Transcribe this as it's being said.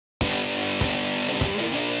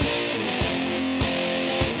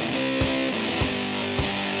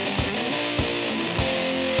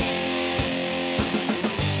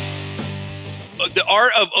the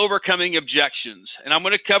art of overcoming objections. And I'm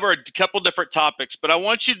going to cover a couple different topics, but I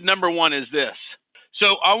want you, number one is this.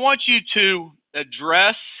 So I want you to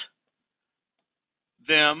address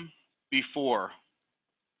them before.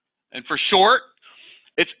 And for short,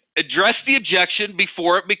 it's address the objection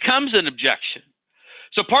before it becomes an objection.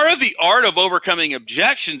 So part of the art of overcoming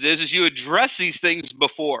objections is you address these things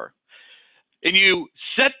before and you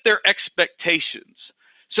set their expectations.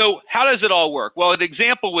 So how does it all work? Well, an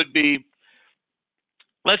example would be,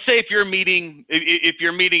 let's say if you're meeting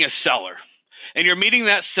a seller and you're meeting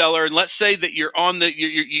that seller, and let's say that you're on the,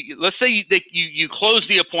 let's say that you close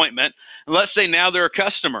the appointment, and let's say now they're a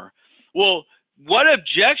customer. Well, what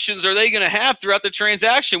objections are they going to have throughout the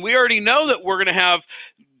transaction? We already know that we're going to have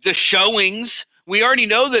the showings. We already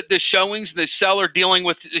know that the showings, the seller dealing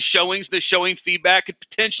with the showing feedback could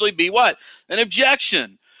potentially be what? An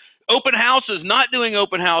objection. Open houses, not doing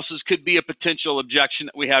open houses could be a potential objection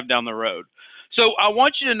that we have down the road. So I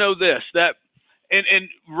want you to know this, that, and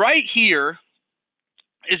right here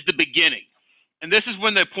is the beginning. And this is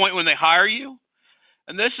when the point when they hire you.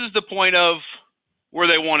 And this is the point of where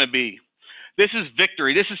they want to be. This is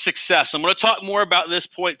victory. This is success. I'm going to talk more about this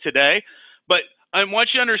point today, but I want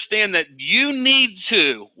you to understand that you need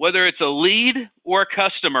to, whether it's a lead or a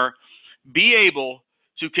customer, be able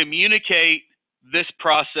to communicate this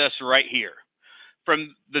process right here.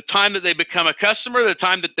 From the time that they become a customer, the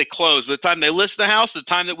time that they close, the time they list the house, the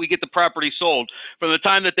time that we get the property sold, from the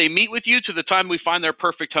time that they meet with you to the time we find their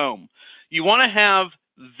perfect home. You want to have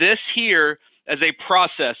this here as a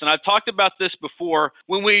process. And I've talked about this before.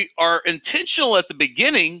 When we are intentional at the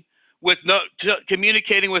beginning with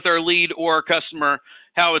communicating with our lead or our customer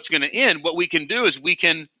how it's going to end, what we can do is we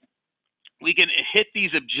can hit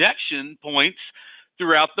these objection points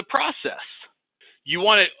throughout the process. You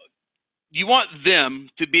want them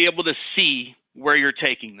to be able to see where you're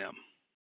taking them.